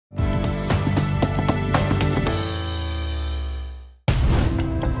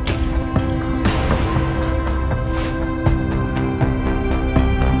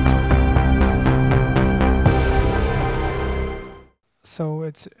So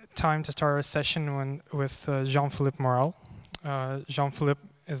it's time to start our session with Jean-Philippe Morel. Jean-Philippe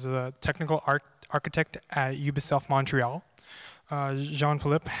is a technical architect at Ubisoft Montreal.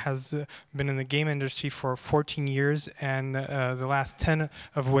 Jean-Philippe has been in the game industry for 14 years, and the last 10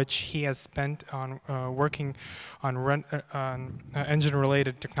 of which he has spent on working on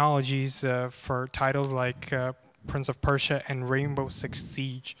engine-related technologies for titles like Prince of Persia and Rainbow Six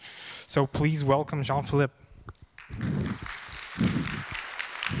Siege. So please welcome Jean-Philippe.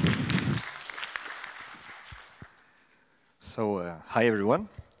 So, hi everyone.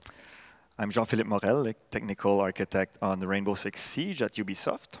 I'm Jean-Philippe Morel, technical architect on the Rainbow Six Siege at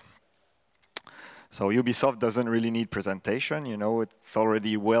Ubisoft. So Ubisoft doesn't really need presentation, you know, it's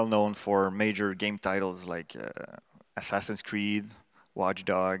already well known for major game titles like Assassin's Creed, Watch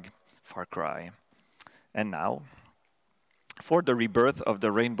Dogs, Far Cry, and now for the rebirth of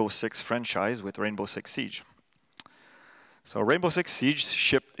the Rainbow Six franchise with Rainbow Six Siege. So Rainbow Six Siege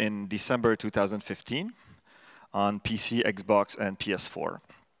shipped in December 2015 on PC, Xbox, and PS4.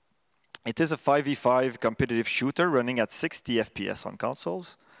 It is a 5v5 competitive shooter running at 60 FPS on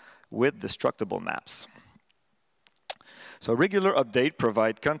consoles with destructible maps. So regular update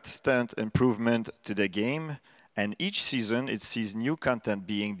provide constant improvement to the game, and each season it sees new content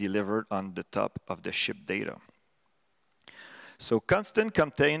being delivered on the top of the ship data. So constant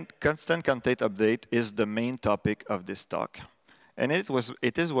content update is the main topic of this talk. And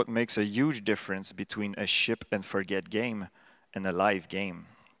it is what makes a huge difference between a ship and forget game and a live game.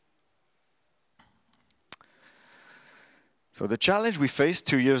 So the challenge we faced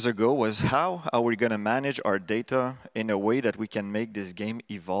 2 years ago was how are we going to manage our data in a way that we can make this game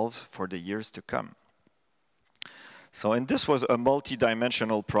evolve for the years to come. And this was a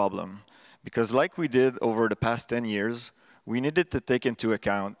multi-dimensional problem, because like we did over the past 10 years, we needed to take into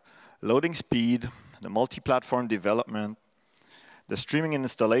account loading speed, the multi-platform development, the streaming and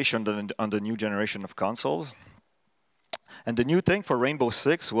installation on the new generation of consoles. And the new thing for Rainbow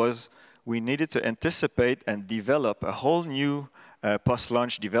Six was we needed to anticipate and develop a whole new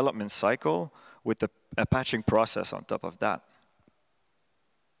post-launch development cycle with a patching process on top of that.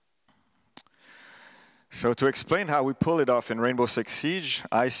 So to explain how we pull it off in Rainbow Six Siege,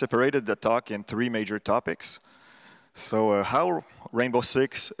 I separated the talk in 3 major topics. So how Rainbow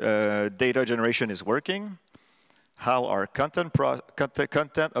Six data generation is working, how our content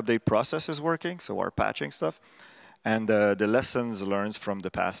update process is working, so our patching stuff, and the lessons learned from the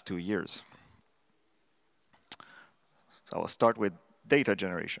past 2 years. So I'll start with data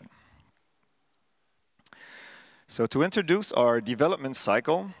generation. So to introduce our development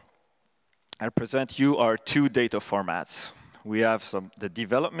cycle, I present you our 2 data formats. We have the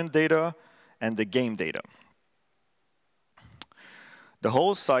development data and the game data. The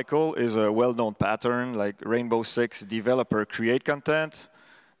whole cycle is a well-known pattern, like Rainbow Six developer create content,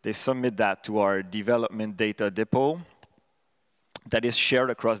 they submit that to our development data depot that is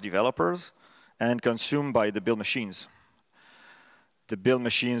shared across developers and consumed by the build machines. The build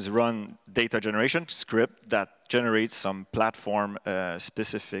machines run data generation script that generates some platform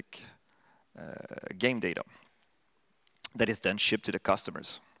specific game data that is then shipped to the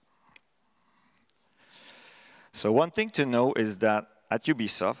customers. So one thing to know is that at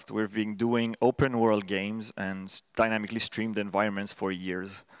Ubisoft, we've been doing open world games and dynamically streamed environments for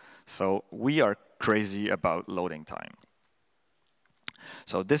years. So we are crazy about loading time.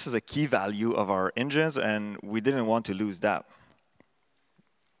 So this is a key value of our engines, and we didn't want to lose that.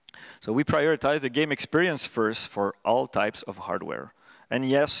 So we prioritize the game experience first for all types of hardware. And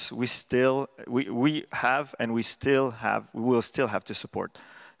yes, we will still have to support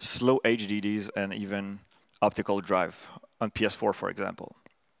slow HDDs and even optical drive on PS4, for example.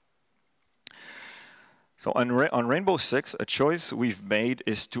 So on Rainbow Six, a choice we've made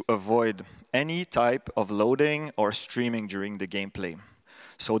is to avoid any type of loading or streaming during the gameplay.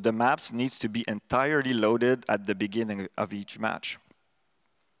 So the maps needs to be entirely loaded at the beginning of each match.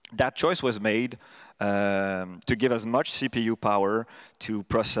 That choice was made to give as much CPU power to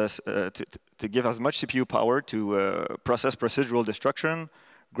process process procedural destruction,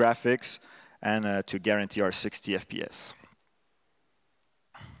 graphics, and to guarantee our 60 FPS.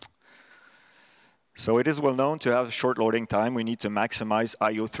 So it is well known to have short loading time. We need to maximize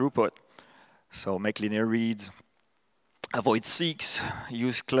I/O throughput. So make linear reads, avoid seeks,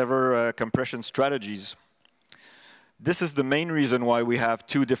 use clever compression strategies. This is the main reason why we have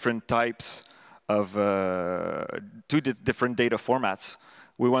 2 different types of, 2 different data formats.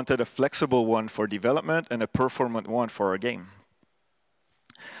 We wanted a flexible one for development and a performant one for our game.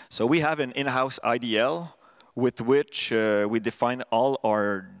 So we have an in-house IDL with which we define all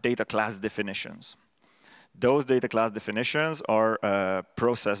our data class definitions. Those data class definitions are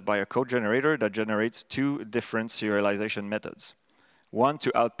processed by a code generator that generates two different serialization methods. One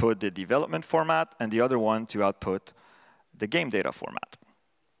to output the development format, and the other one to output the game data format.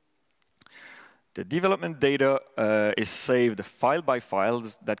 The development data is saved file by file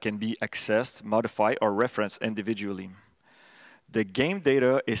that can be accessed, modified, or referenced individually. The game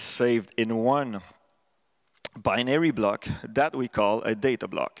data is saved in one binary block that we call a data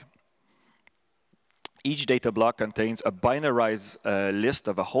block. Each data block contains a binarized list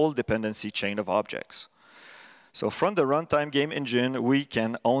of a whole dependency chain of objects. So from the runtime game engine, we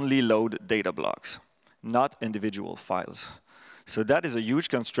can only load data blocks, not individual files. So that is a huge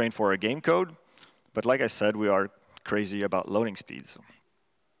constraint for our game code. But like I said, we are crazy about loading speeds.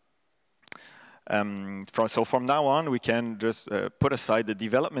 So from now on, we can just put aside the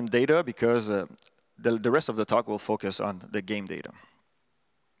development data because the rest of the talk will focus on the game data.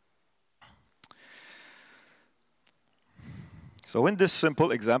 So in this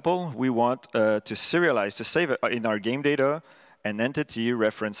simple example, we want to serialize, to save in our game data, an entity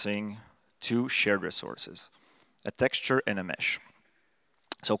referencing two shared resources, a texture and a mesh.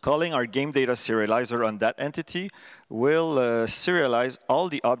 So calling our game data serializer on that entity will serialize all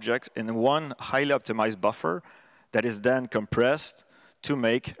the objects in one highly optimized buffer that is then compressed to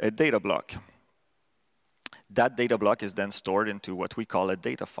make a data block. That data block is then stored into what we call a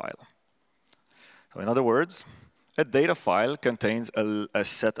data file. So in other words, a data file contains a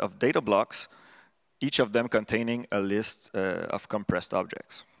set of data blocks, each of them containing a list of compressed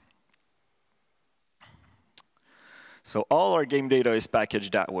objects. So all our game data is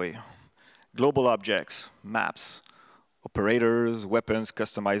packaged that way. Global objects, maps, operators, weapons,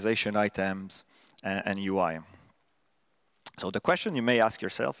 customization items, and UI. So the question you may ask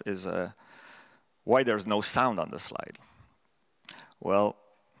yourself is why there's no sound on the slide? Well,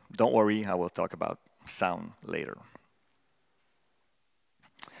 don't worry, I will talk about sound later.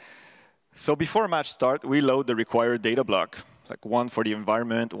 So before a match start, we load the required data block, like one for the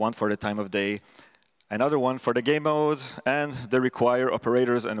environment, one for the time of day, another one for the game mode, and the required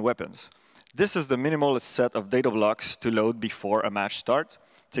operators and weapons. This is the minimal set of data blocks to load before a match starts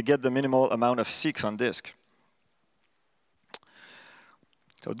to get the minimal amount of seeks on disk.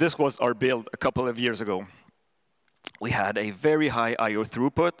 So this was our build a couple of years ago. We had a very high I/O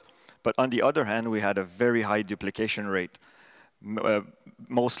throughput, but on the other hand, we had a very high duplication rate,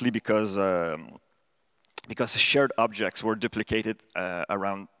 mostly because shared objects were duplicated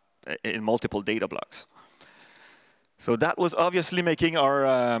around in multiple data blocks. So that was obviously making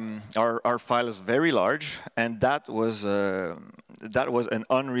our files very large, and that was an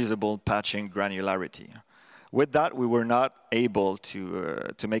unreasonable patching granularity. With that, we were not able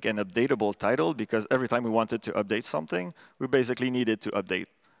to make an updatable title because every time we wanted to update something, we basically needed to update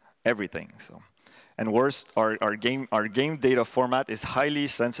everything. So, and worse, our game data format is highly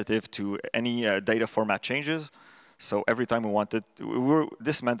sensitive to any data format changes. So every time we wanted,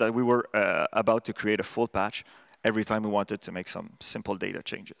 this meant that we were about to create a full patch every time we wanted to make some simple data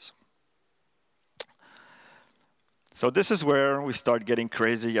changes. So this is where we start getting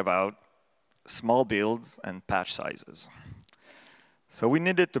crazy about small builds and patch sizes. So we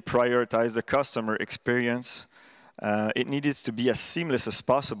needed to prioritize the customer experience. It needed to be as seamless as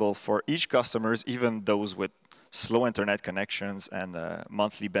possible for each customer, even those with slow internet connections and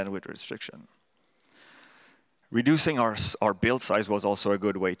monthly bandwidth restriction. Reducing our build size was also a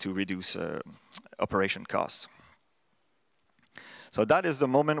good way to reduce operation costs. So that is the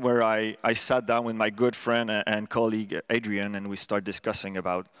moment where I sat down with my good friend and colleague Adrian, and we started discussing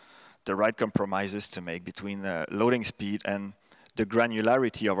about the right compromises to make between loading speed and the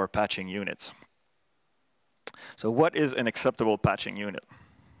granularity of our patching units. So what is an acceptable patching unit?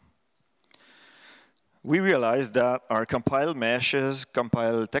 We realized that our compiled meshes,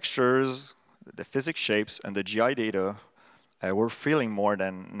 compiled textures, the physics shapes, and the GI data were filling more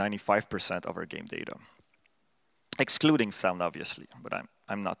than 95% of our game data. Excluding sound, obviously, but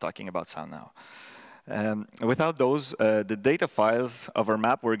I'm not talking about sound now. Without those, the data files of our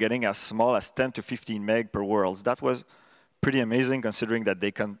map were getting as small as 10 to 15 meg per world. That was pretty amazing considering that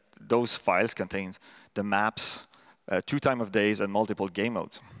those files contain the maps, 2 time of days, and multiple game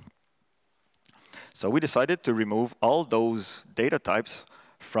modes. So we decided to remove all those data types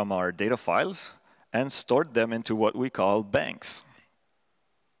from our data files and stored them into what we call banks.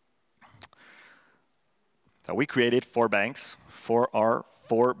 So we created 4 banks for our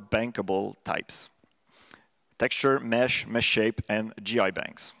 4 bankable types: texture, mesh, mesh shape, and GI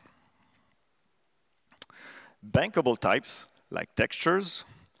banks. Bankable types, like textures,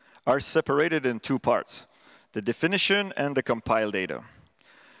 are separated in 2 parts: the definition and the compile data.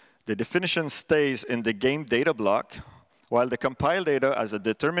 The definition stays in the game data block, while the compile data as a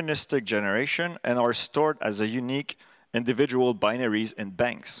deterministic generation and are stored as a unique individual binaries in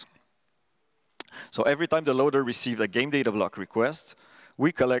banks. So every time the loader receives a game data block request,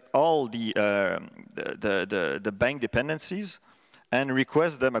 we collect all the bank dependencies and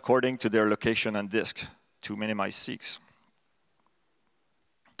request them according to their location on disk to minimize seeks.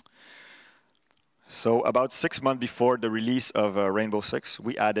 So about 6 months before the release of Rainbow Six,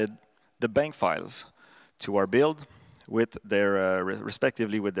 we added the bank files to our build with their,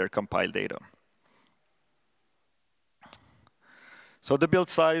 respectively with their compiled data. So the build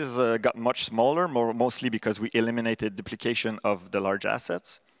size got much smaller, mostly because we eliminated duplication of the large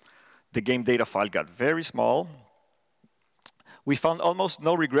assets. The game data file got very small. We found almost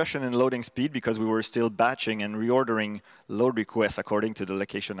no regression in loading speed because we were still batching and reordering load requests according to the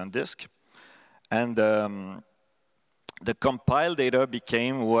location on disk. And the compile data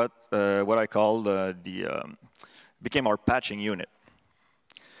became what I call became our patching unit.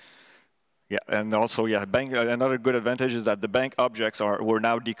 Yeah, and also, yeah, another good advantage is that the bank objects were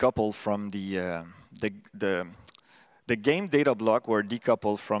now decoupled from the game data block were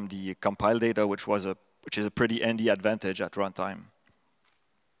decoupled from the compile data, which is a pretty handy advantage at runtime.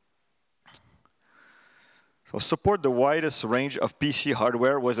 So support the widest range of PC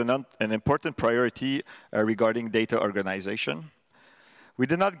hardware was an important priority regarding data organization. We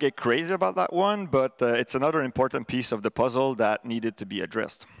did not get crazy about that one, but it's another important piece of the puzzle that needed to be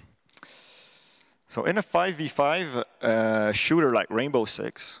addressed. So in a 5v5 shooter like Rainbow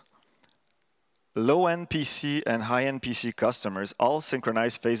Six, low-end PC and high-end PC customers all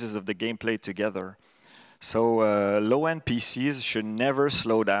synchronize phases of the gameplay together. So low-end PCs should never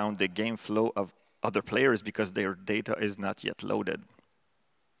slow down the game flow of other players because their data is not yet loaded.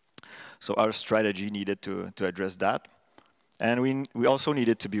 So our strategy needed to address that. And we also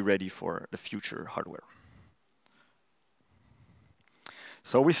needed to be ready for the future hardware.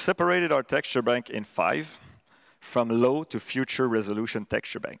 So we separated our texture bank in 5 from low to future resolution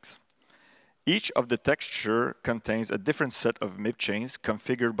texture banks. Each of the texture contains a different set of MIP chains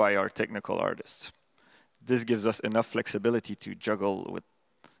configured by our technical artists. This gives us enough flexibility to juggle with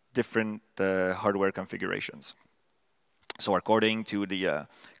different hardware configurations. So according to the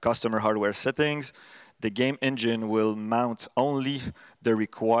customer hardware settings, the game engine will mount only the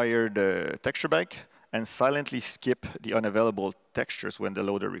required texture bank and silently skip the unavailable textures when the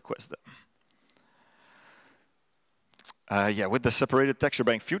loader requests them. Yeah, with the separated texture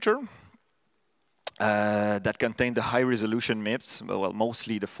bank future that contain the high resolution MIPs, well,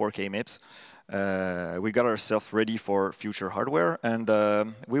 mostly the 4K MIPs, we got ourselves ready for future hardware, and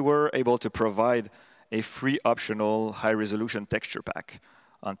we were able to provide a free optional high resolution texture pack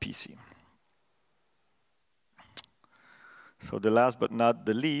on PC. So the last but not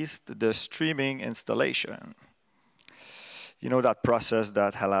the least, the streaming installation. You know, that process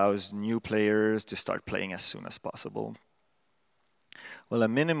that allows new players to start playing as soon as possible. Well, a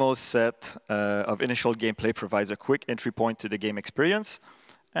minimal set of initial gameplay provides a quick entry point to the game experience,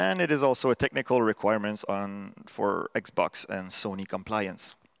 and it is also a technical requirement for Xbox and Sony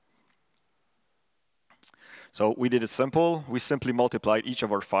compliance. So we did it simple. We simply multiplied each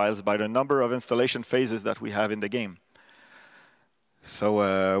of our files by the number of installation phases that we have in the game.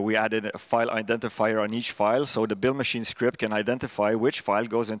 So we added a file identifier on each file, so the build machine script can identify which file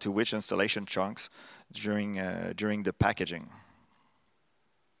goes into which installation chunks during the packaging.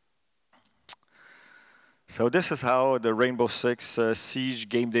 So this is how the Rainbow Six Siege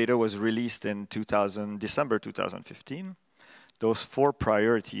game data was released in December 2015. Those 4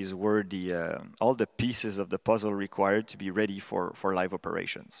 priorities were all the pieces of the puzzle required to be ready for live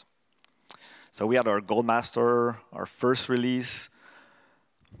operations. So we had our Goldmaster, our first release,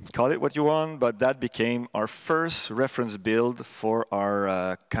 call it what you want, but that became our first reference build for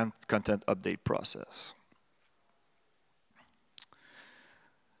our content update process.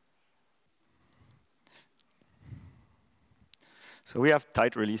 So we have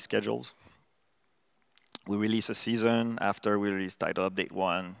tight release schedules. We release a season, after we release title update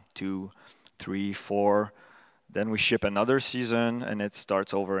 1, 2, 3, 4, then we ship another season, and it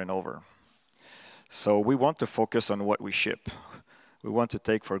starts over and over. So we want to focus on what we ship. We want to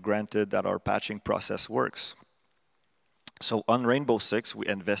take for granted that our patching process works. So on Rainbow Six, we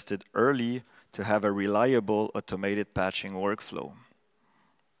invested early to have a reliable automated patching workflow.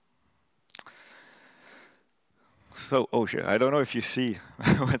 So, oh shit, I don't know if you see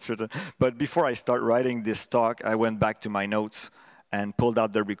what's written, but before I start writing this talk, I went back to my notes and pulled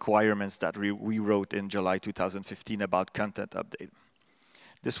out the requirements that we wrote in July 2015 about content update.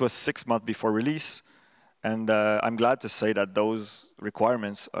 This was 6 months before release, And I'm glad to say that those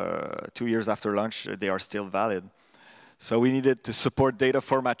requirements, 2 years after launch, they are still valid. So we needed to support data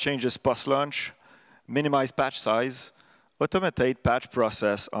format changes post-launch, minimize patch size, automate patch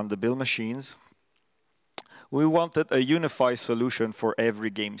process on the build machines. We wanted a unified solution for every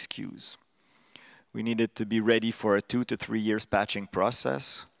game SKUs. We needed to be ready for a 2 to 3 years patching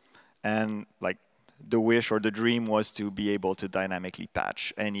process. And like the wish or the dream was to be able to dynamically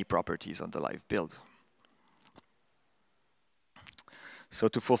patch any properties on the live build. So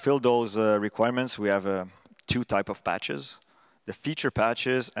to fulfill those requirements, we have two types of patches, the feature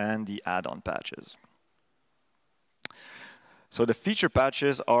patches and the add-on patches. So the feature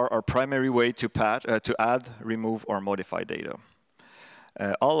patches are our primary way to add, remove, or modify data.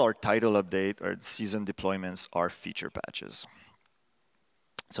 All our title update or season deployments are feature patches.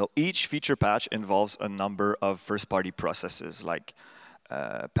 So each feature patch involves a number of first-party processes like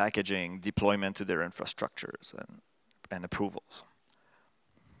packaging, deployment to their infrastructures, and approvals.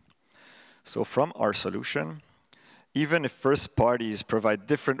 So from our solution, even if first parties provide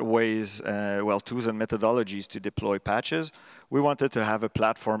different ways, tools and methodologies to deploy patches, we wanted to have a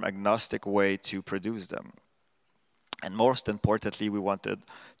platform-agnostic way to produce them. And most importantly, we wanted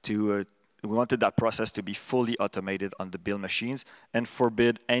that process to be fully automated on the build machines and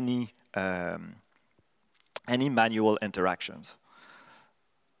forbid any manual interactions.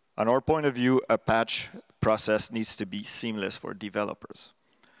 On our point of view, a patch process needs to be seamless for developers.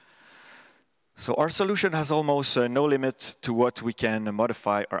 So our solution has almost no limit to what we can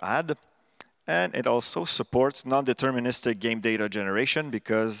modify or add. And it also supports non-deterministic game data generation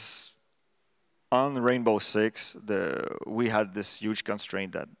because on Rainbow Six, we had this huge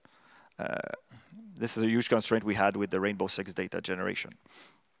constraint that this is a huge constraint we had with the Rainbow Six data generation.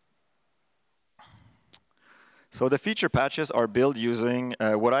 So the feature patches are built using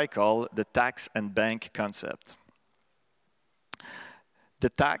what I call the tax and bank concept. The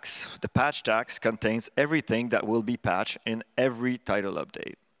patch tax contains everything that will be patched in every title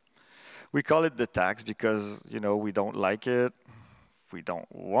update. We call it the tax because, we don't like it, we don't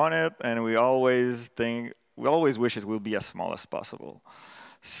want it, and we always wish it will be as small as possible.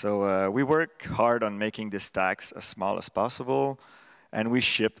 So we work hard on making this tax as small as possible, and we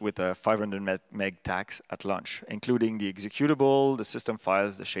ship with a 500 meg tax at launch, including the executable, the system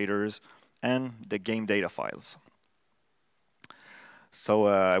files, the shaders, and the game data files.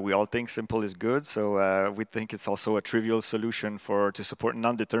 So we all think simple is good, so we think it's also a trivial solution to support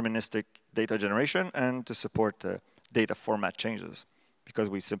non-deterministic data generation and to support data format changes, because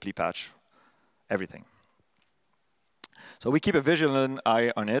we simply patch everything. So we keep a vigilant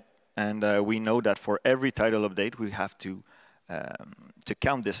eye on it, and we know that for every title update, we have to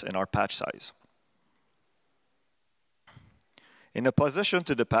count this in our patch size. In opposition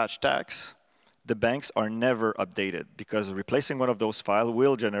to the patch tax, the banks are never updated because replacing one of those files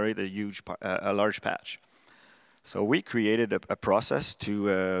will generate a large patch. So we created a process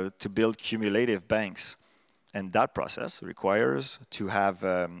to build cumulative banks, and that process requires to have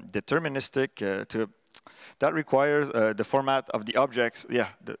deterministic. That requires the format of the objects. Yeah,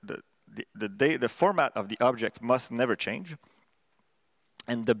 the format of the object must never change,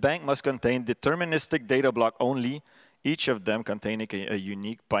 and the bank must contain deterministic data block only. Each of them containing a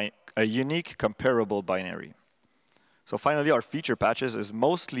unique comparable binary. So finally, our feature patches is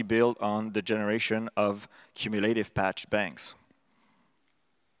mostly built on the generation of cumulative patch banks.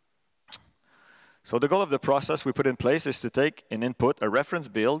 So the goal of the process we put in place is to take an input, a reference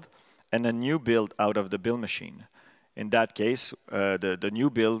build, and a new build out of the build machine. In that case, the new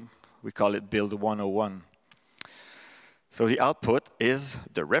build, we call it build 101. So the output is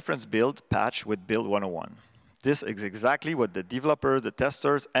the reference build patch with build 101. This is exactly what the developer, the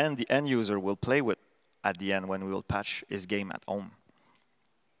testers, and the end user will play with at the end when we will patch his game at home.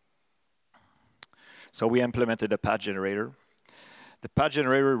 So we implemented a patch generator. The patch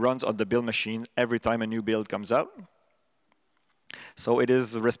generator runs on the build machine every time a new build comes out. So it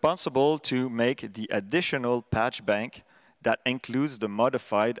is responsible to make the additional patch bank that includes the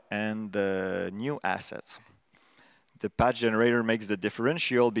modified and the new assets. The patch generator makes the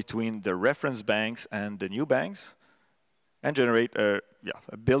differential between the reference banks and the new banks and generate a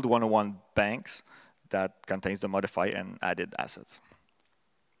build 101 banks that contains the modified and added assets.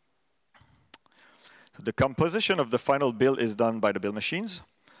 So the composition of the final build is done by the build machines.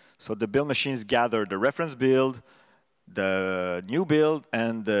 So the build machines gather the reference build, the new build,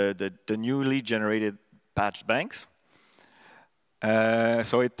 and the newly generated patch banks.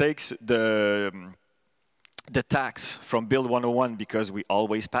 So it takes the tax from build 101 because we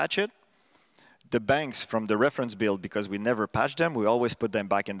always patch it, the banks from the reference build because we never patch them, we always put them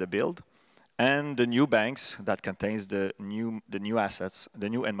back in the build, and the new banks that contains the new assets, the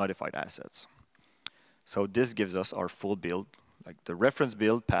new and modified assets. So this gives us our full build, like the reference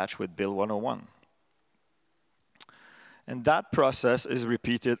build patch with build 101. And that process is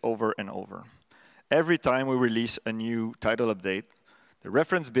repeated over and over. Every time we release a new title update, the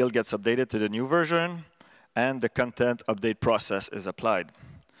reference build gets updated to the new version, and the content update process is applied.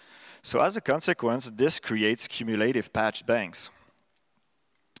 So as a consequence, this creates cumulative patch banks.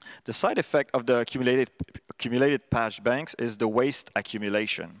 The side effect of the accumulated patch banks is the waste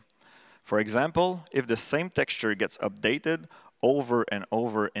accumulation. For example, if the same texture gets updated over and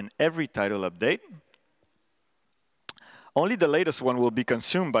over in every title update, only the latest one will be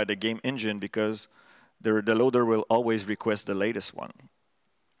consumed by the game engine because the loader will always request the latest one.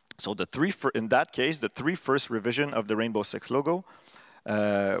 So in that case, the three first revision of the Rainbow Six logo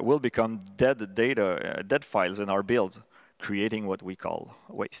will become dead files in our build, creating what we call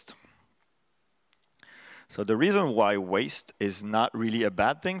waste. So the reason why waste is not really a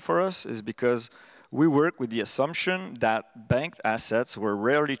bad thing for us is because we work with the assumption that banked assets will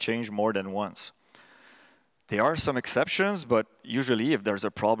rarely change more than once. There are some exceptions, but usually if there's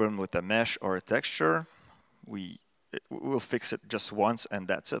a problem with a mesh or a texture, we'll fix it just once and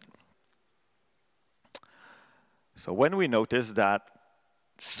that's it. So when we notice that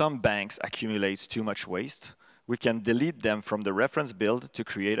some banks accumulates too much waste, we can delete them from the reference build to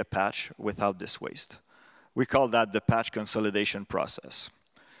create a patch without this waste. We call that the patch consolidation process.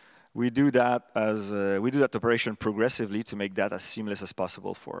 We do that operation progressively to make that as seamless as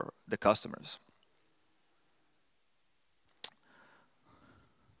possible for the customers.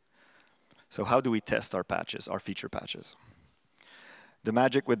 So how do we test our patches, our feature patches? The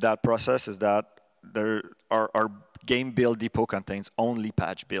magic with that process is that our game build depot contains only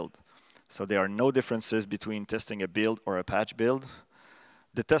patch build. So there are no differences between testing a build or a patch build.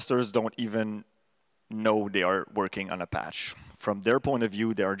 The testers don't even know they are working on a patch. From their point of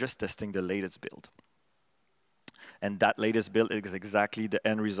view, they are just testing the latest build. And that latest build is exactly the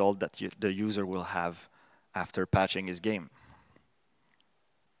end result that the user will have after patching his game.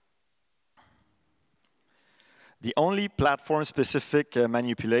 The only platform-specific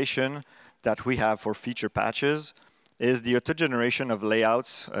manipulation that we have for feature patches is the auto-generation of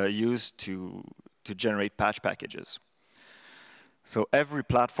layouts used to generate patch packages. So every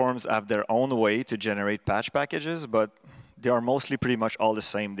platforms have their own way to generate patch packages, but they are mostly pretty much all the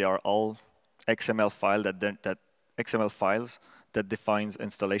same. They are all XML files that defines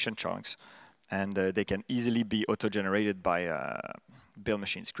installation chunks, and they can easily be auto-generated by build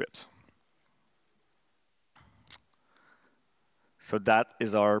machine scripts. So that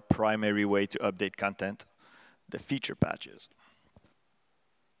is our primary way to update content, the feature patches.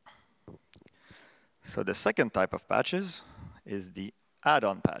 So the second type of patches is the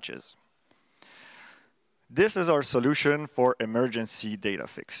add-on patches. This is our solution for emergency data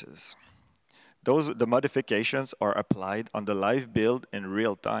fixes. The modifications are applied on the live build in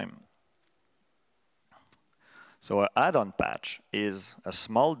real time. So an add-on patch is a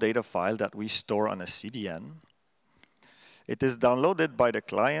small data file that we store on a CDN. It is downloaded by the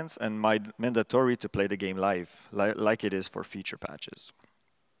clients and mandatory to play the game live, like it is for feature patches.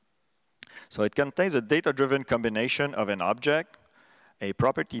 So it contains a data-driven combination of an object, a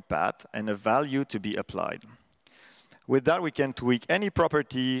property path, and a value to be applied. With that, we can tweak any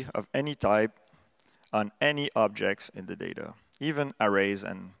property of any type on any objects in the data, even arrays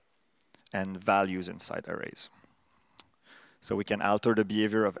and values inside arrays. So we can alter the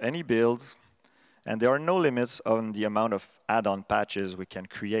behavior of any build, and there are no limits on the amount of add-on patches we can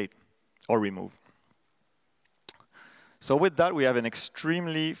create or remove. So with that, we have an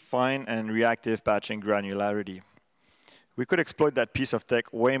extremely fine and reactive patching granularity. We could exploit that piece of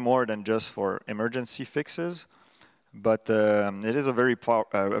tech way more than just for emergency fixes, but it is a very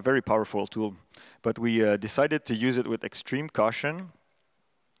powerful tool. But we decided to use it with extreme caution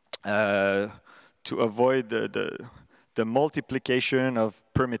to avoid the multiplication of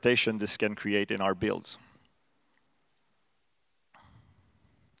permutation this can create in our builds.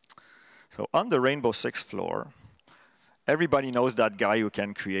 So on the Rainbow Six floor, everybody knows that guy who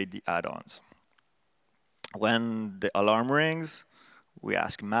can create the add-ons. When the alarm rings, we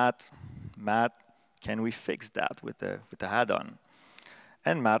ask Matt, can we fix that with the add-on?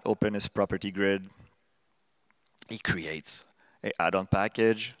 And Matt opens his property grid. He creates an add-on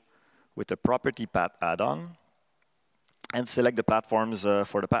package with a property path add-on and select the platforms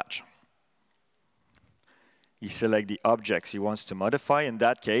for the patch. He selects the objects he wants to modify. In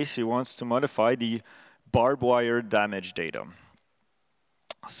that case, he wants to modify the barbed wire damage data.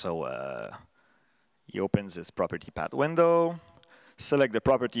 So he opens his property path window, select the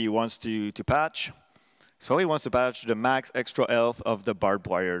property he wants to patch. So he wants to patch the max extra health of the barbed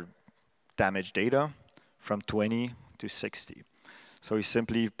wire damage data from 20 to 60. So we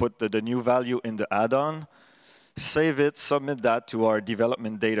simply put the new value in the add-on, save it, submit that to our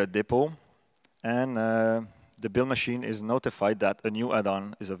development data depot, and the build machine is notified that a new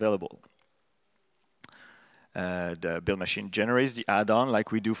add-on is available. The build machine generates the add-on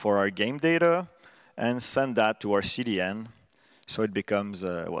like we do for our game data and send that to our CDN. So it becomes,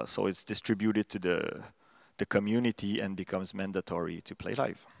 well, so it's distributed to the community and becomes mandatory to play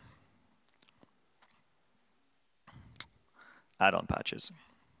live. Add-on patches.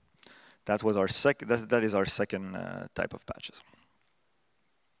 That was our that is our second type of patches.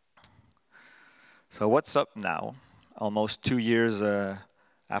 So what's up now? Almost 2 years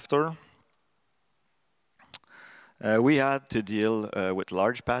after, we had to deal with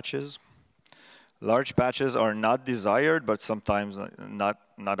large patches. Large patches are not desired, but sometimes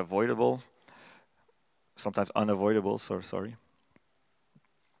not avoidable. Sometimes unavoidable. Sorry.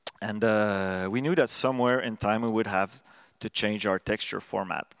 And we knew that somewhere in time we would have to change our texture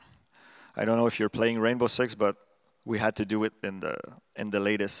format. I don't know if you're playing Rainbow Six, but we had to do it in the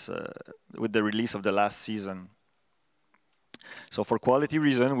latest with the release of the last season. So for quality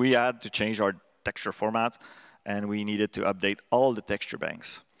reason, we had to change our texture format, and we needed to update all the texture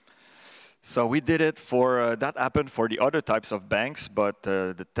banks. So we did it for that happened for the other types of banks, but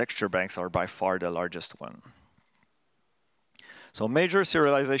the texture banks are by far the largest one. So major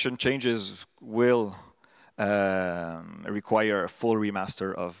serialization changes will require a full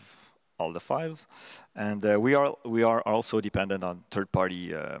remaster of all the files, and we are also dependent on third-party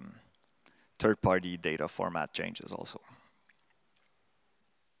data format changes also.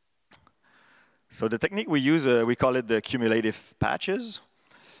 So the technique we use, we call it the cumulative patches.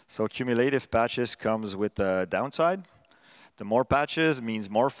 So cumulative patches comes with a downside. The more patches means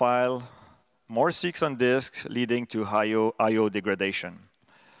more file, more seeks on disk, leading to IO degradation.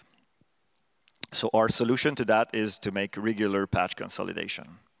 So our solution to that is to make regular patch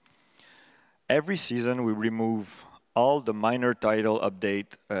consolidation. Every season, we remove all the minor title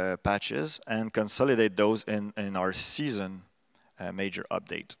update patches and consolidate those in our season major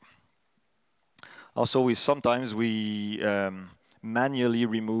update. Also, sometimes we manually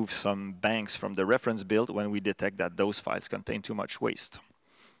remove some banks from the reference build when we detect that those files contain too much waste.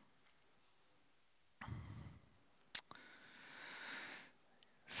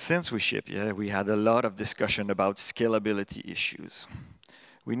 Since we shipped, we had a lot of discussion about scalability issues.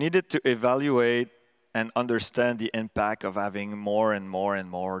 We needed to evaluate and understand the impact of having more and more and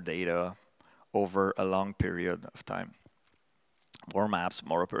more data over a long period of time. More maps,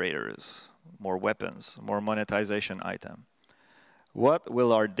 more operators, more weapons, more monetization item. What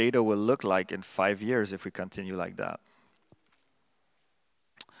will our data will look like in 5 years if we continue like that?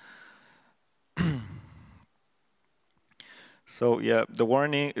 So yeah, the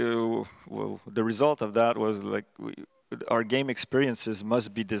warning, the result of that was like our game experiences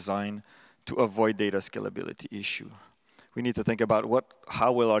must be designed to avoid data scalability issue. We need to think about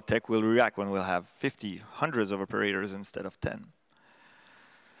how will our tech will react when we'll have 50, hundreds of operators instead of 10.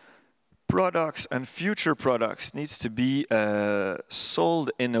 Products and future products needs to be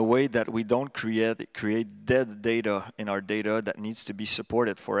sold in a way that we don't create dead data in our data that needs to be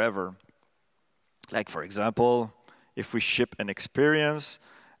supported forever. Like for example, if we ship an experience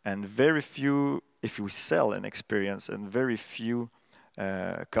and if we sell an experience and very few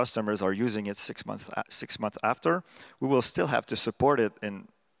customers are using it 6 months after, we will still have to support it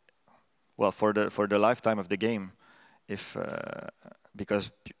for the lifetime of the game,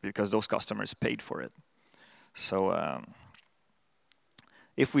 because those customers paid for it. So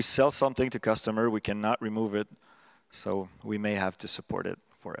if we sell something to customer, we cannot remove it, so we may have to support it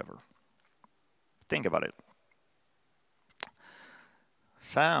forever. Think about it.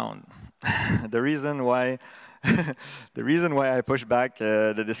 Sound. The reason why I push back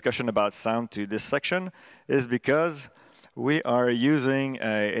the discussion about sound to this section is because we are using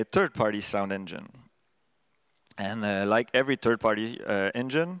a third-party sound engine. And like every third-party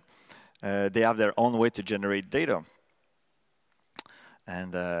engine, they have their own way to generate data.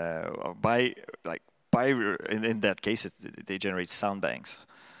 And in that case, they generate sound banks.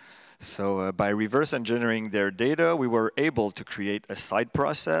 So by reverse engineering their data, we were able to create a side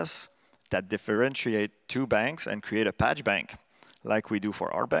process that differentiate two banks and create a patch bank, like we do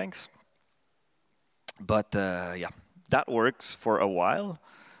for our banks. But yeah, that works for a while.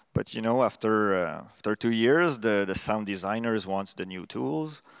 But you know, after 2 years, the sound designers wants the new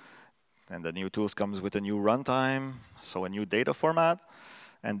tools, and the new tools comes with a new runtime, so a new data format,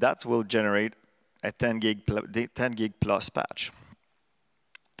 and that will generate a 10 gig plus patch.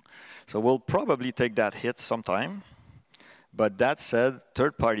 So we'll probably take that hit sometime. But that said,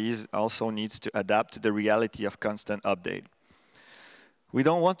 third parties also needs to adapt to the reality of constant update. We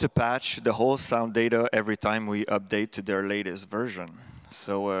don't want to patch the whole sound data every time we update to their latest version.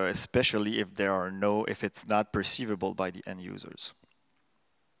 So especially if it's not perceivable by the end users.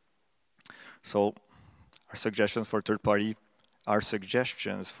 So our suggestions for third parties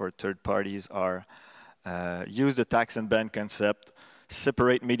are use the tax and ban concept,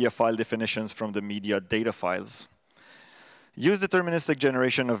 separate media file definitions from the media data files. Use deterministic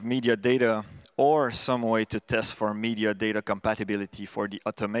generation of media data or some way to test for media data compatibility for the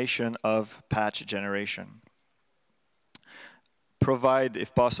automation of patch generation. Provide,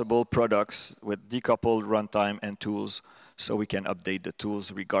 if possible, products with decoupled runtime and tools so we can update the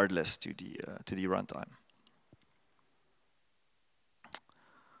tools regardless to the runtime.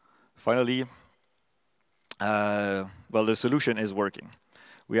 Finally, well, the solution is working.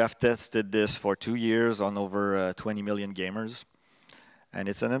 We have tested this for 2 years on over 20 million gamers, and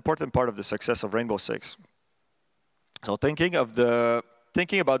it's an important part of the success of Rainbow Six. So thinking about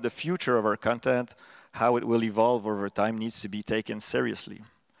the future of our content, how it will evolve over time needs to be taken seriously.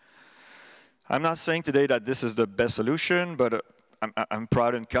 I'm not saying today that this is the best solution, but I'm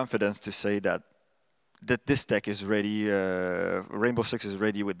proud and confident to say that this tech is ready, Rainbow Six is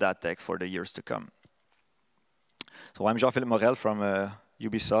ready with that tech for the years to come. So I'm Jean-Philippe Morel from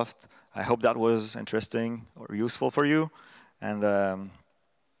Ubisoft. I hope that was interesting or useful for you, and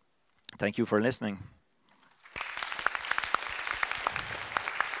thank you for listening.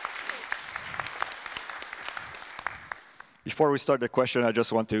 Before we start the question, I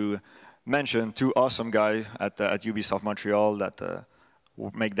just want to mention 2 awesome guys at Ubisoft Montreal that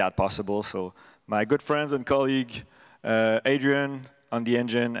make that possible. So my good friends and colleague, Adrian on the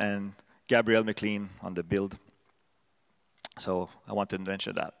engine and Gabriel McLean on the build. So I want to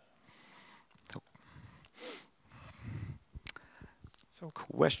mention that. So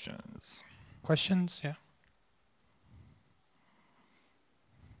questions? Questions, yeah.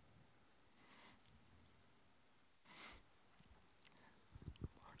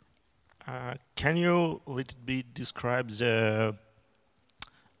 Can you a little bit describe the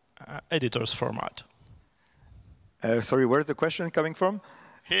editor's format? Sorry, where's the question coming from?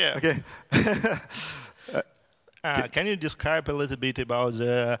 Here. Okay. Can you describe a little bit about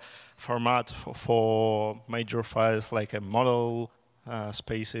the format for major files like a model,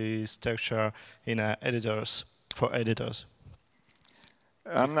 spaces, texture in editors, for editors?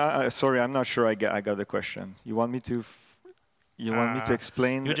 Sorry, I'm not sure I got the question. You want me to? You want me to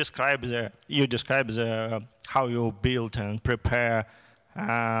explain? You describe how you build and prepare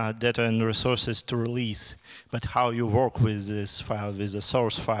data and resources to release, but how you work with this file, with a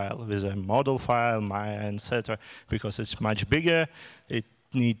source file, with a model file, etc. Because it's much bigger, it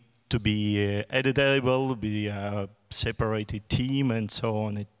needs to be editable, be a separated team, and so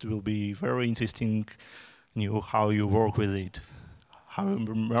on. It will be very interesting, how you work with it, how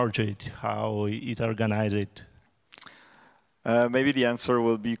you merge it, how it organize it. Maybe the answer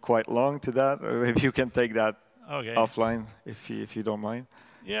will be quite long to that. Maybe you can take that offline if you don't mind.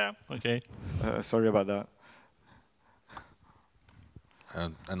 Yeah, okay. Sorry about that.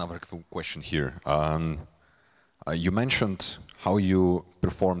 Another question here. You mentioned how you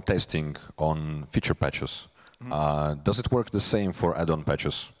perform testing on feature patches. Mm-hmm. Does it work the same for add-on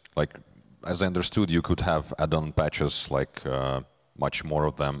patches? Like, as I understood, you could have add-on patches, like much more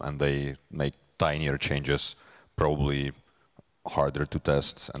of them, and they make tinier changes, probably harder to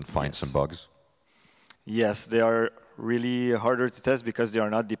test and find some bugs? Yes, they are really harder to test because they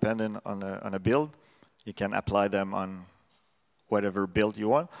are not dependent on a build. You can apply them on whatever build you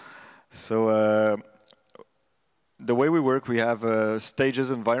want. So the way we work, we have a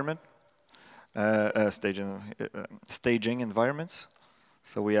staging environments.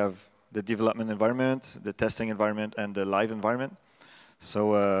 So we have the development environment, the testing environment, and the live environment.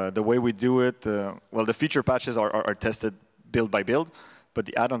 So the way we do it, well, the feature patches are tested build by build, but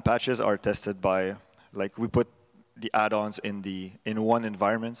the add-on patches are tested by, like, we put the add-ons in one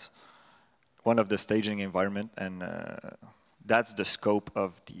environment, one of the staging environment, and that's the scope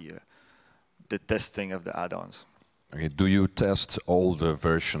of the testing of the add-ons. Okay. Do you test all the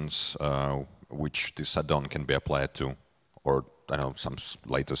versions which this add-on can be applied to, or I don't know, some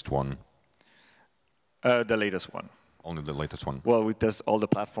latest one? The latest one. Only the latest one. Well, we test all the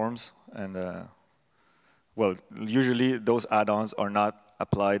platforms, and well, usually those add-ons are not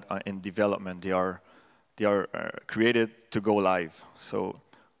applied in development. They are created to go live. So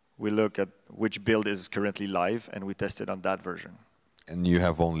we look at which build is currently live, and we test it on that version. And you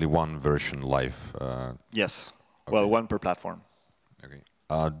have only one version live? Yes. Okay. Well, one per platform. Okay.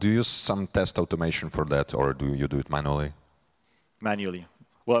 Do you use some test automation for that, or do you do it manually? Manually.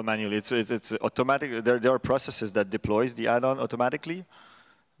 Well, manually. It's automatic. There are processes that deploys the add-on automatically,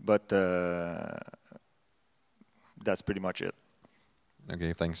 but that's pretty much it.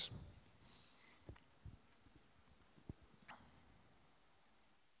 Okay, thanks.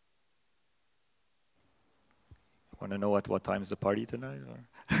 Want to know at what time is the party tonight?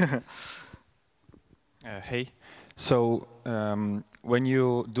 Or Hey, so when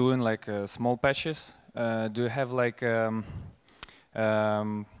you doing like small patches, do you have like a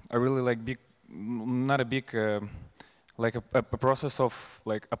really like big, not a big, like a process of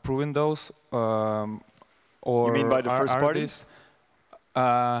like approving those, or you mean by the first parties?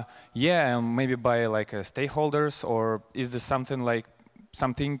 Yeah, maybe by like stakeholders, or is this something like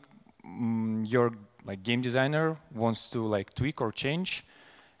your like game designer wants to like tweak or change,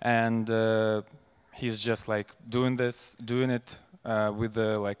 and he's just like doing it with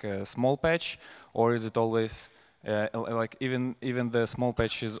like a small patch, or is it always like even the small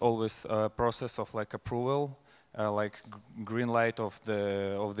patch is always a process of like approval, like green light of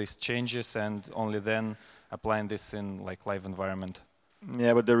these changes, and only then applying this in like live environment?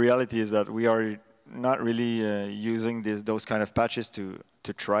 Yeah, but the reality is that we are not really using those kind of patches to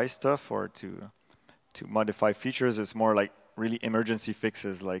try stuff or to modify features. It's more like really emergency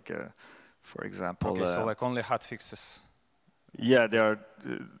fixes, like for example. Okay, so like only hot fixes. Yeah,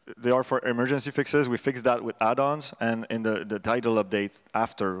 they are for emergency fixes. We fix that with add-ons, and in the title updates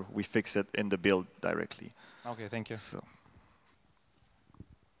after we fix it in the build directly. Okay, thank you. So.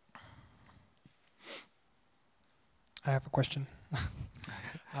 I have a question.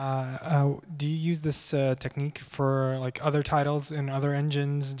 Do you use this technique for like other titles in other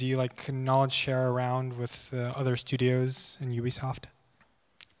engines? Do you like knowledge share around with other studios in Ubisoft?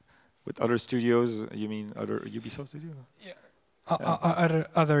 With other studios, you mean other Ubisoft studios? Yeah.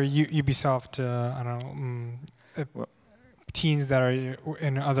 Other Ubisoft, I don't know, teams that are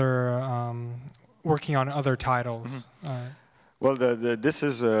in other working on other titles. Mm-hmm. Well, this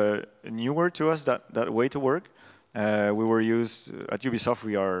is newer to us, that way to work. We were used at Ubisoft.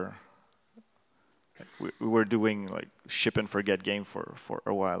 We were doing like ship and forget game for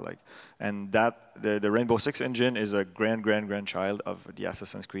a while, like, and that the Rainbow Six engine is a grandchild of the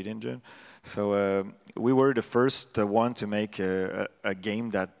Assassin's Creed engine. So we were the first one to make a game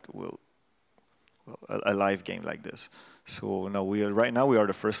that a live game like this. So no, right now we are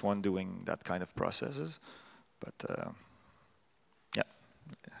the first one doing that kind of processes. But yeah,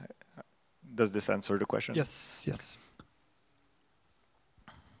 does this answer the question? Yes. Yes.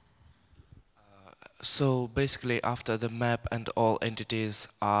 So basically, after the map and all entities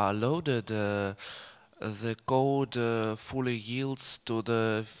are loaded, the code fully yields to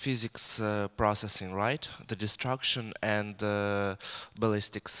the physics processing, right? The destruction and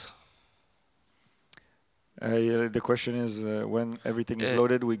ballistics. The question is, when everything is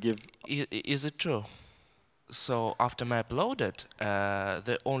loaded, we give... Is it true? So after map loaded,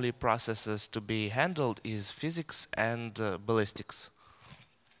 the only processes to be handled is physics and ballistics.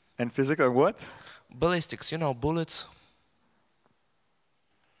 And physics and what? Ballistics, you know, bullets.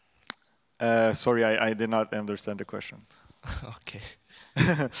 Sorry, I did not understand the question. Okay.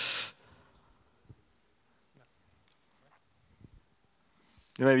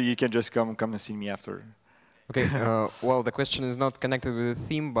 Maybe you can just come and see me after. Okay, well, the question is not connected with the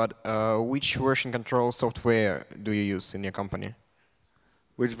theme, but which version control software do you use in your company?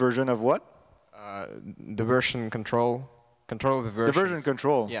 Which version of what? The version control of the version. The version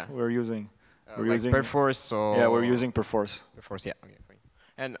control. Yeah. We're using. We're like using Perforce or... Yeah, we're using Perforce. Perforce, yeah. Okay, fine.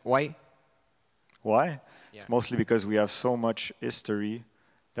 And why? Why? Yeah. It's mostly because we have so much history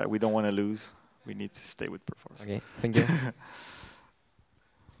that we don't want to lose. We need to stay with Perforce. Okay, thank you.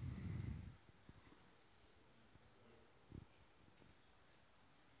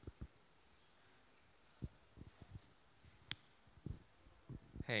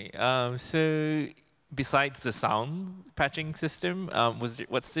 Hey, so besides the sound patching system,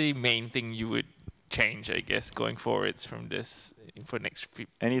 what's the main thing you would change, I guess, going forwards from this for next few?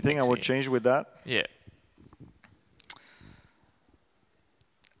 Anything I would change with that? Yeah.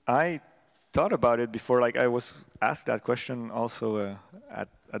 I thought about it before. Like I was asked that question also at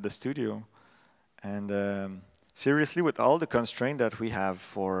the studio, and seriously, with all the constraint that we have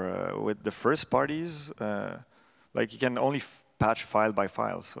for with the first parties, like you can only patch file by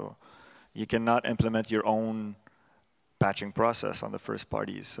file, so you cannot implement your own patching process on the first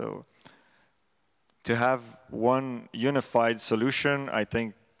parties. So to have one unified solution, I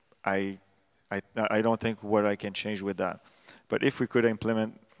think I don't think what I can change with that. But if we could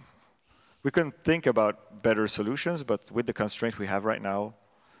implement, we can think about better solutions, but with the constraint we have right now,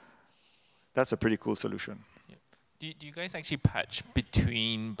 that's a pretty cool solution. Yeah. Do you guys actually patch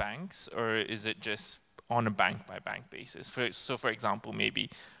between banks, or is it just on a bank-by-bank basis? So for example, maybe,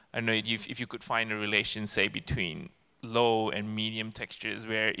 I don't know, if you could find a relation, say, between low and medium textures,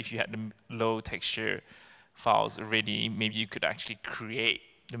 where if you had the low texture files already, maybe you could actually create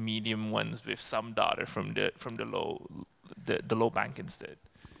the medium ones with some data from the low bank instead.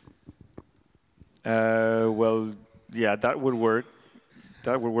 Well, yeah, that would work.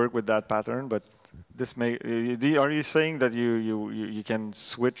 That would work with that pattern, but this may. Are you saying that you can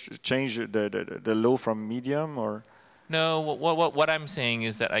change the low from medium, or? No, what I'm saying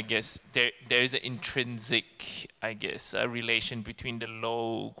is that I guess there's an intrinsic, I guess, relation between the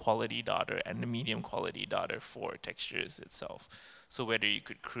low quality data and the medium quality data for textures itself. So whether you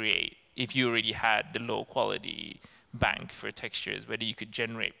could create, if you already had the low quality bank for textures, whether you could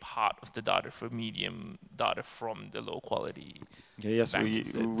generate part of the data for medium data from the low quality. Yeah, yes,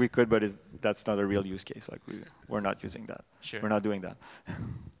 we could, but that's not a real use case. Like we're not using that. Sure. We're not doing that.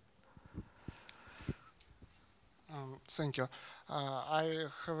 Thank you. I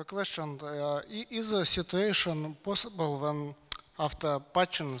have a question. Is a situation possible when, after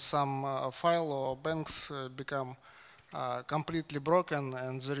patching, some file or banks become completely broken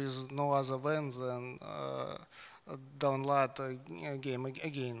and there is no other way than download a game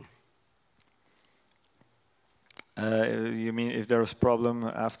again? You mean if there is a problem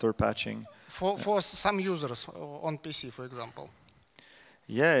after patching? For some users on PC, for example.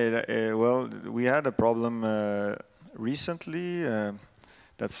 Yeah, well, we had a problem recently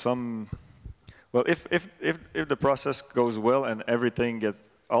that some, well, if the process goes well and everything gets,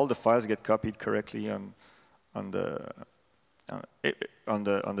 all the files get copied correctly on the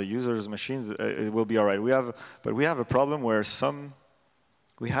user's machines, it will be all right. But we have a problem where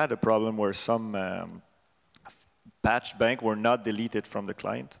we had a problem where some patched bank were not deleted from the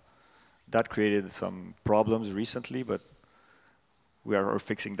client. That created some problems recently, but we are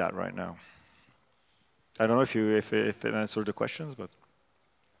fixing that right now. I don't know if it answered the questions, but.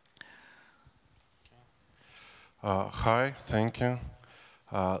 Hi, thank you.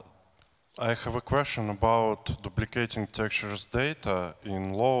 I have a question about duplicating textures data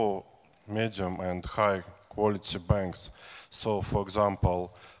in low, medium, and high quality banks. So, for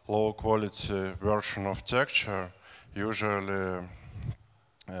example, low quality version of texture, usually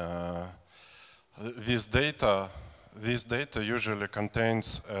this data usually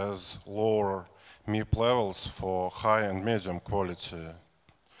contains as lower MIP levels for high and medium quality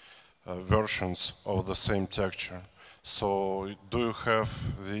versions of the same texture. So do you have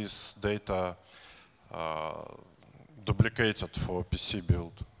this data duplicated for PC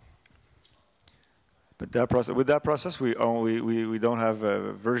build? But with that process, we don't have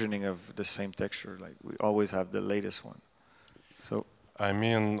a versioning of the same texture. Like we always have the latest one. So I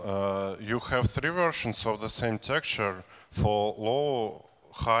mean, you have 3 versions of the same texture for low,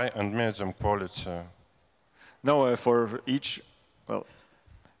 high, and medium quality. No, for each, well,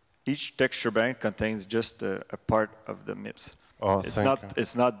 each texture bank contains just a part of the MIPS. Oh,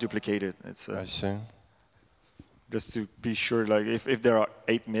 it's not duplicated. It's I see. Just to be sure, like if there are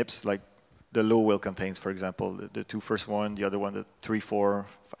 8 MIPS, like the low will contains, for example, the 2 first one, the other one, the 3, 4,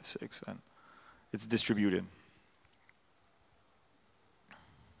 5, 6, and it's distributed.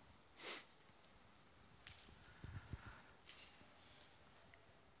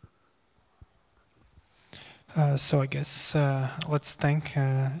 So I guess let's thank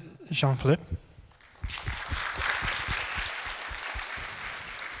Jean-Philippe.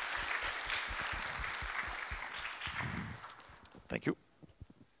 Thank you.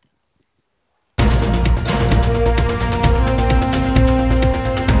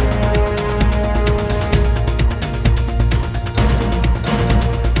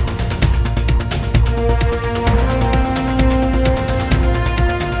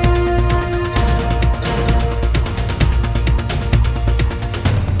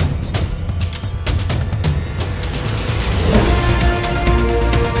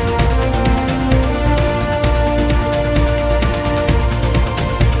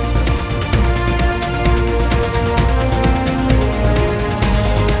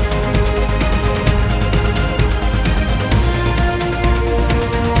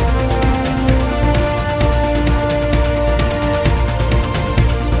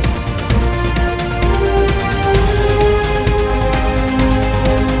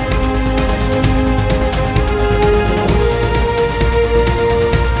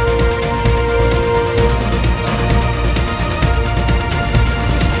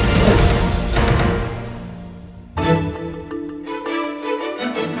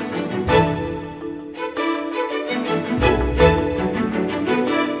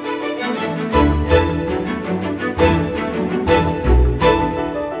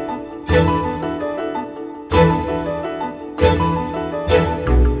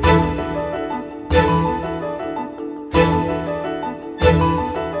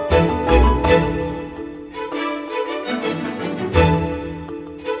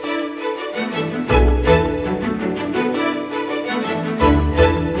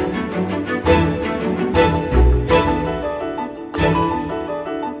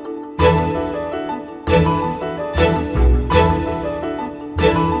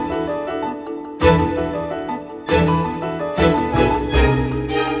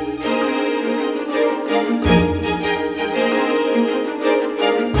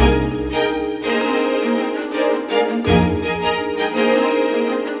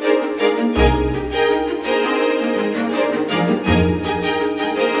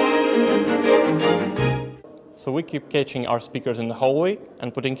 So we keep catching our speakers in the hallway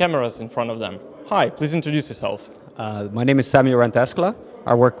and putting cameras in front of them. Hi, please introduce yourself. My name is Samuel Ranteskla.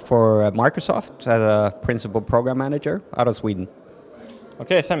 I work for Microsoft as a principal program manager out of Sweden.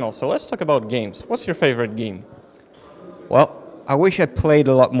 Okay, Samuel, so let's talk about games. What's your favorite game? Well, I wish I played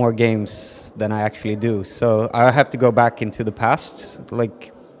a lot more games than I actually do. So I have to go back into the past. Like,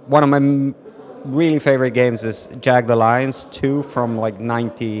 one of my really favorite games is Jag the Lions 2 from like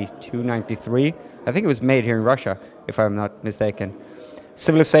 92, 93. I think it was made here in Russia, if I'm not mistaken.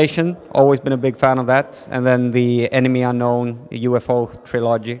 Civilization, always been a big fan of that. And then the Enemy Unknown UFO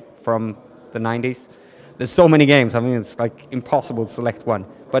trilogy from the 90s. There's so many games, I mean, it's like impossible to select one.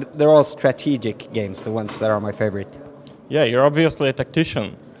 But they're all strategic games, the ones that are my favorite. Yeah, you're obviously a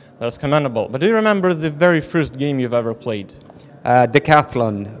tactician. That's commendable. But do you remember the very first game you've ever played?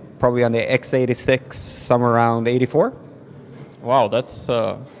 Decathlon, probably on the x86, somewhere around 84. Wow, that's...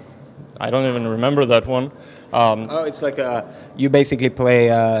 I don't even remember that one. Oh, it's like you basically play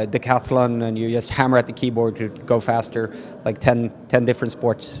Decathlon and you just hammer at the keyboard to go faster, like 10 different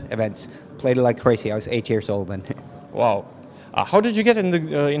sports events. Played it like crazy. I was 8 years old then. Wow. How did you get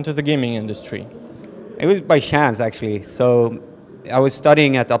into the gaming industry? It was by chance, actually. So I was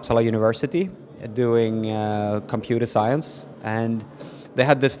studying at Uppsala University, doing computer science, and they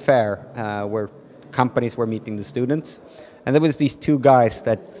had this fair where companies were meeting the students. And there was these two guys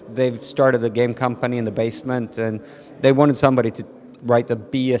that they've started a game company in the basement, and they wanted somebody to write a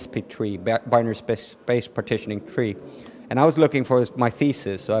BSP tree, binary space partitioning tree. And I was looking for my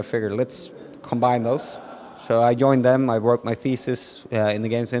thesis, so I figured let's combine those. So I joined them, I wrote my thesis in the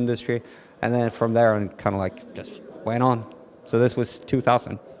games industry, and then from there on kind of like just went on. So this was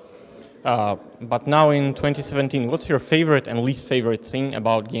 2000. But now in 2017, what's your favorite and least favorite thing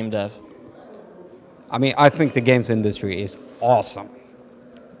about game dev? I mean, I think the games industry is awesome.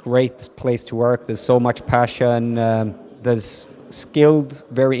 Great place to work. There's so much passion. There's skilled,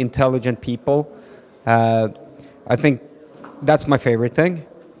 very intelligent people. I think that's my favorite thing.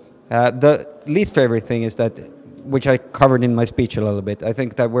 The least favorite thing is that, which I covered in my speech a little bit, I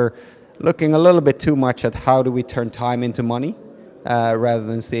think that we're looking a little bit too much at how do we turn time into money, rather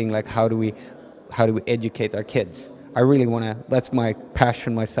than seeing like how do we educate our kids. I really want to, that's my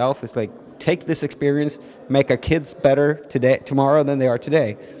passion myself, is like, take this experience, make our kids better tomorrow than they are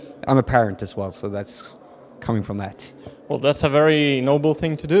today. I'm a parent as well, so that's coming from that. Well, that's a very noble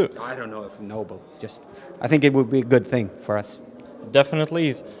thing to do. I don't know if noble, just I think it would be a good thing for us. Definitely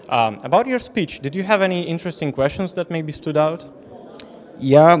is. About your speech, did you have any interesting questions that maybe stood out?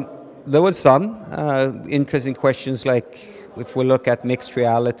 Yeah, there was some interesting questions, like if we look at mixed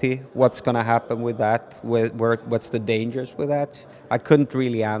reality, what's going to happen with that? What's the dangers with that? I couldn't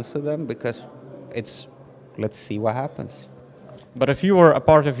really answer them because it's, let's see what happens. But if you were a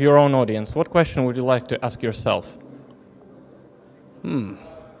part of your own audience, what question would you like to ask yourself? That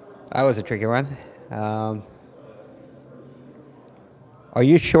was a tricky one. Are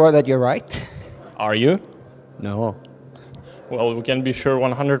you sure that you're right? Are you? No. Well, we can be sure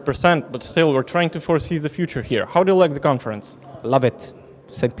 100%, but still, we're trying to foresee the future here. How do you like the conference? Love it.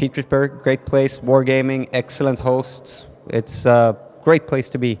 St. Petersburg, great place, wargaming, excellent hosts. It's a great place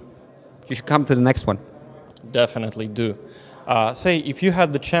to be. You should come to the next one. Definitely do. Say, if you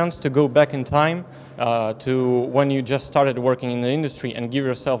had the chance to go back in time to when you just started working in the industry and give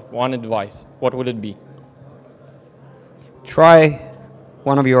yourself one advice, what would it be? Try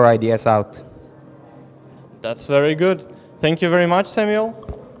one of your ideas out. That's very good. Thank you very much, Samuel.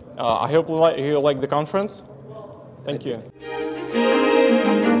 I hope you like the conference. Thank you.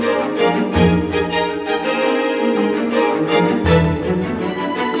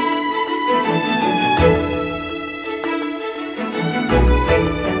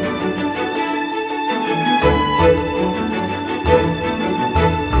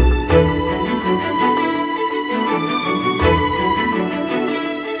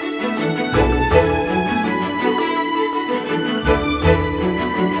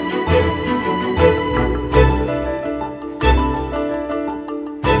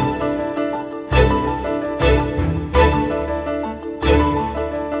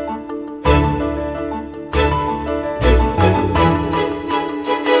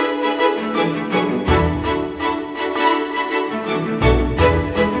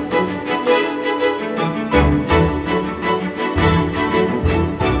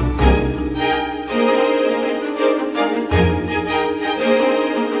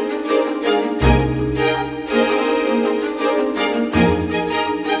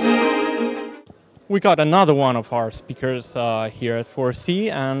 We got another one of our speakers here at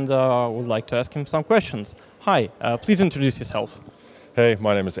 4C, and would like to ask him some questions. Hi, please introduce yourself. Hey,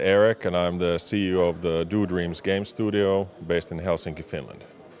 my name is Eric, and I'm the CEO of the Do Dreams game studio based in Helsinki, Finland.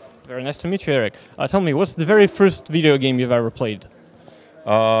 Very nice to meet you, Eric. Tell me, what's the very first video game you've ever played?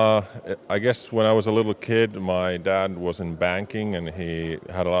 I guess when I was a little kid, my dad was in banking and he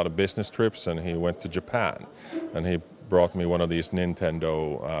had a lot of business trips, and he went to Japan, and he brought me one of these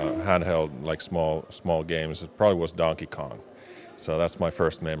Nintendo handheld, like small games. It probably was Donkey Kong. So that's my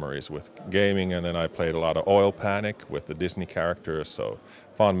first memories with gaming, and then I played a lot of Oil Panic with the Disney characters, so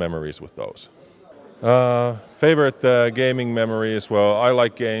fond memories with those. Favorite gaming memories, well, I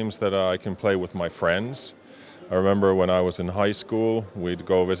like games that I can play with my friends. I remember when I was in high school, we'd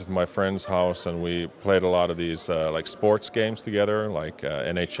go visit my friend's house and we played a lot of these like sports games together, like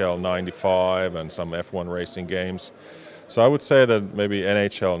NHL 95 and some F1 racing games. So I would say that maybe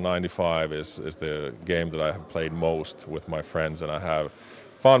NHL 95 is the game that I have played most with my friends, and I have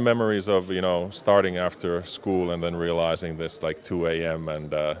fond memories of, you know, starting after school and then realizing this like 2 a.m.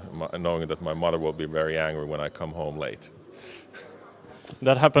 and knowing that my mother will be very angry when I come home late.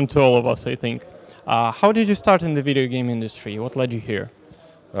 That happened to all of us, I think. How did you start in the video game industry? What led you here?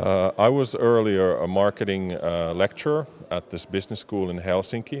 I was earlier a marketing lecturer at this business school in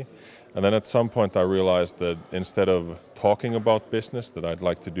Helsinki. And then at some point I realized that instead of talking about business, that I'd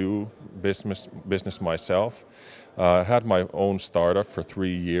like to do business myself. I had my own startup for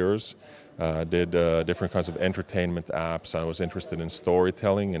 3 years, did different kinds of entertainment apps. I was interested in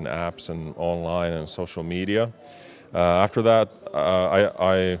storytelling in apps and online and social media. After that,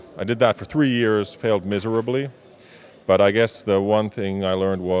 I did that for 3 years, failed miserably. But I guess the one thing I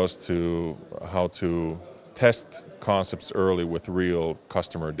learned was how to test concepts early with real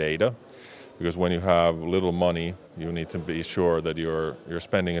customer data, because when you have little money, you need to be sure that you're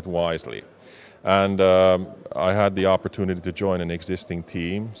spending it wisely. And I had the opportunity to join an existing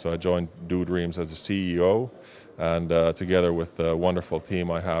team, so I joined Do Dreams as a CEO, and together with the wonderful team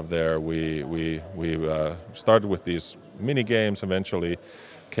I have there, we started with these mini games, eventually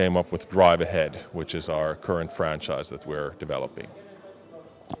came up with Drive Ahead, which is our current franchise that we're developing.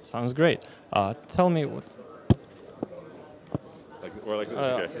 Sounds great. Tell me what...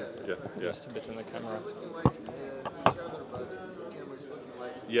 Okay. Yeah. Just a bit in the camera.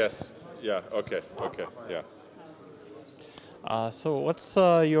 Yes. Yeah. Okay. Yeah. So what's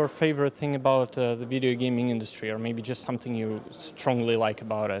your favorite thing about the video gaming industry, or maybe just something you strongly like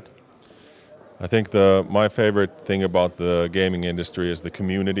about it? I think my favorite thing about the gaming industry is the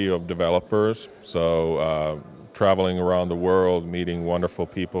community of developers. So traveling around the world, meeting wonderful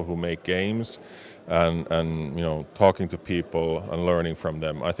people who make games, and you know, talking to people and learning from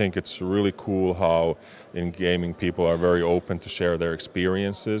them. I think it's really cool how in gaming people are very open to share their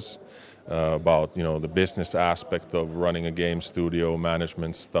experiences about, you know, the business aspect of running a game studio,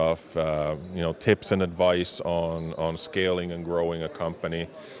 management stuff, you know, tips and advice on scaling and growing a company.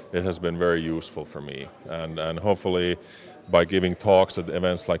 It has been very useful for me, and hopefully by giving talks at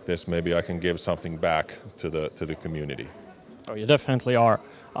events like this, maybe I can give something back to the community. Oh, you definitely are.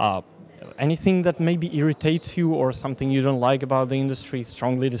 Anything that maybe irritates you or something you don't like about the industry,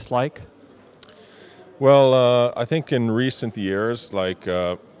 strongly dislike? Well, I think in recent years, like,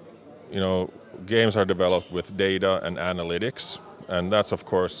 you know, games are developed with data and analytics, and that's of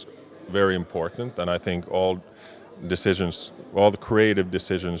course very important, and I think all the creative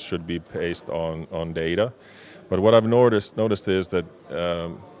decisions should be based on data. But what I've noticed is that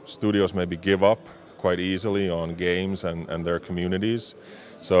studios maybe give up quite easily on games and their communities.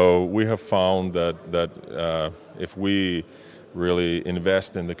 So we have found that if we really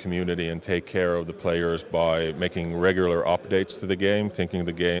invest in the community and take care of the players by making regular updates to the game, thinking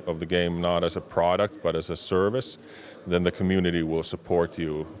of the game not as a product but as a service, then the community will support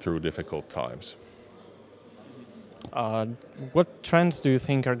you through difficult times. What trends do you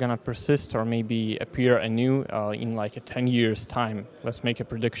think are going to persist or maybe appear anew in like a 10 years time? Let's make a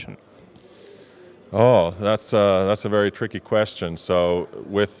prediction. Oh, that's a very tricky question. So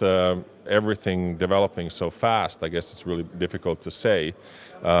with everything developing so fast, I guess it's really difficult to say.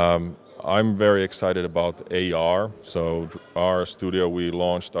 I'm very excited about AR. So our studio, we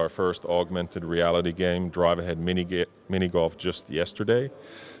launched our first augmented reality game, Drive Ahead Mini Golf, just yesterday.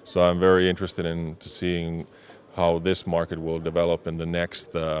 So I'm very interested in seeing how this market will develop in the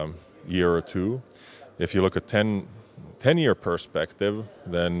next year or two. If you look at 10-year perspective,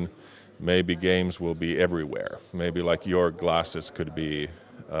 then maybe games will be everywhere. Maybe like your glasses could be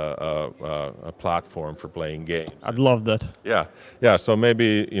a platform for playing games. I'd love that. Yeah. So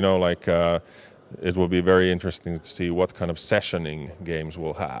maybe, you know, like it will be very interesting to see what kind of sessioning games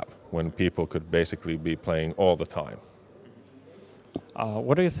will have when people could basically be playing all the time.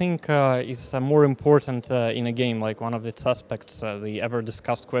 What do you think is more important in a game, like one of its aspects, the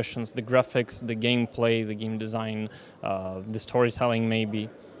ever-discussed questions, the graphics, the gameplay, the game design, the storytelling maybe?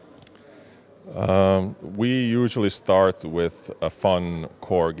 We usually start with a fun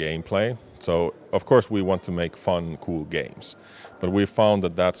core gameplay. So, of course, we want to make fun, cool games. But we found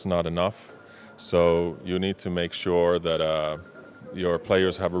that that's not enough. So you need to make sure that your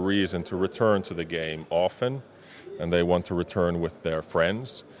players have a reason to return to the game often, and they want to return with their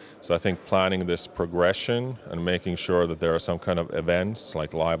friends. So I think planning this progression and making sure that there are some kind of events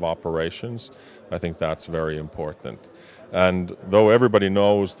like live operations, I think that's very important. And though everybody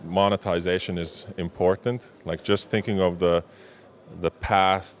knows monetization is important, like just thinking of the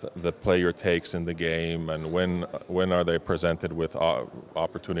path the player takes in the game and when are they presented with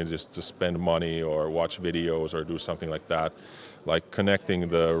opportunities to spend money or watch videos or do something like that, like connecting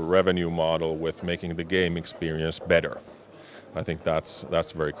the revenue model with making the game experience better. I think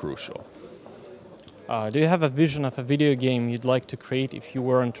that's very crucial. Do you have a vision of a video game you'd like to create if you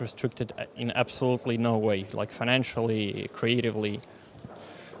weren't restricted in absolutely no way, like financially, creatively?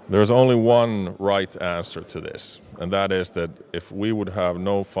 There's only one right answer to this, and that is that if we would have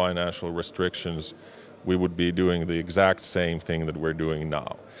no financial restrictions, we would be doing the exact same thing that we're doing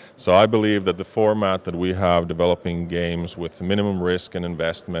now. So I believe that the format that we have, developing games with minimum risk and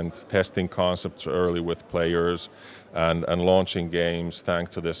investment, testing concepts early with players, and launching games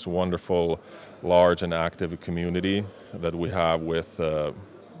thanks to this wonderful, large and active community that we have with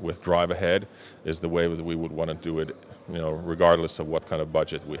Drive Ahead, is the way that we would want to do it, regardless of what kind of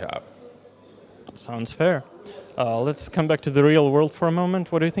budget we have. Sounds fair. Let's come back to the real world for a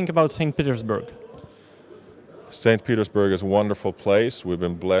moment. What do you think about St. Petersburg? St. Petersburg is a wonderful place. We've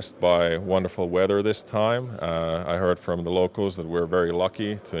been blessed by wonderful weather this time. I heard from the locals that we're very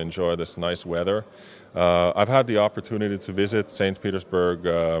lucky to enjoy this nice weather. I've had the opportunity to visit St.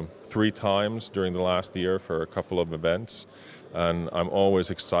 Petersburg 3 times during the last year for a couple of events, and I'm always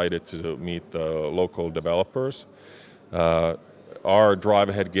excited to meet the local developers. Our Drive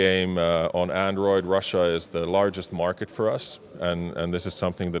Ahead game on Android, Russia is the largest market for us, and this is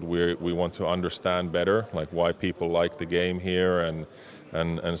something that we want to understand better, like why people like the game here,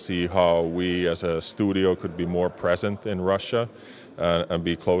 and see how we as a studio could be more present in Russia and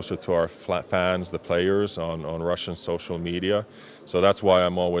be closer to our fans, the players, on Russian social media. So that's why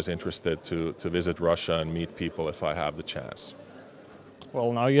I'm always interested to visit Russia and meet people if I have the chance.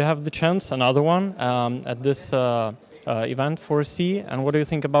 Well, now you have the chance, another one, at this event 4C, and what do you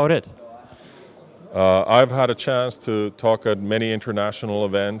think about it? I've had a chance to talk at many international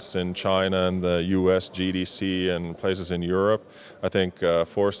events in China and the US, GDC, and places in Europe. I think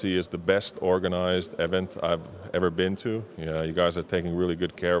 4C is the best organized event I've ever been to. You guys are taking really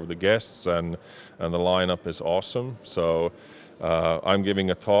good care of the guests, and the lineup is awesome. So I'm giving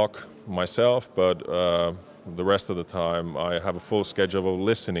a talk myself, but the rest of the time I have a full schedule of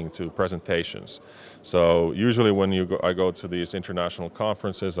listening to presentations. So usually when I go to these international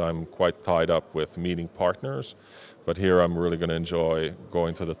conferences, I'm quite tied up with meeting partners, but here I'm really going to enjoy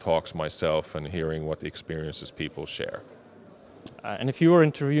going to the talks myself and hearing what the experiences people share. And if you were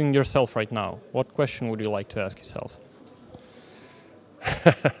interviewing yourself right now, what question would you like to ask yourself?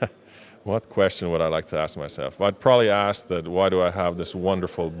 What question would I like to ask myself? I'd probably ask that, why do I have this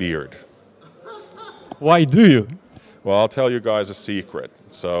wonderful beard? Why do you? Well, I'll tell you guys a secret.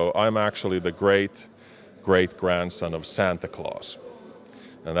 So I'm actually the great-grandson of Santa Claus.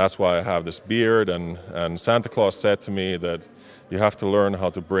 And that's why I have this beard, and Santa Claus said to me that you have to learn how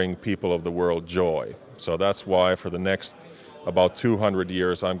to bring people of the world joy. So that's why for the next about 200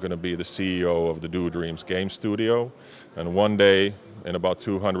 years I'm going to be the CEO of the Do Dreams game studio. And one day, in about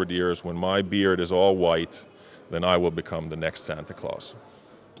 200 years, when my beard is all white, then I will become the next Santa Claus.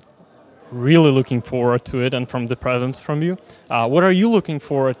 Really looking forward to it, and from the presents from you. What are you looking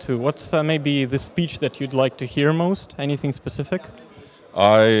forward to? What's maybe the speech that you'd like to hear most? Anything specific?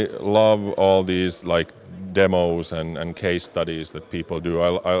 I love all these demos and case studies that people do.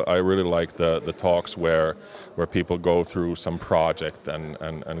 I really like the talks where people go through some project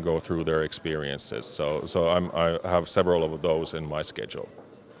and go through their experiences. So I have several of those in my schedule.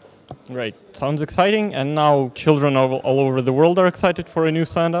 Great, sounds exciting. And now children all over the world are excited for a new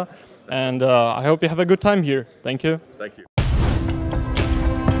Santa. And I hope you have a good time here. Thank you. Thank you.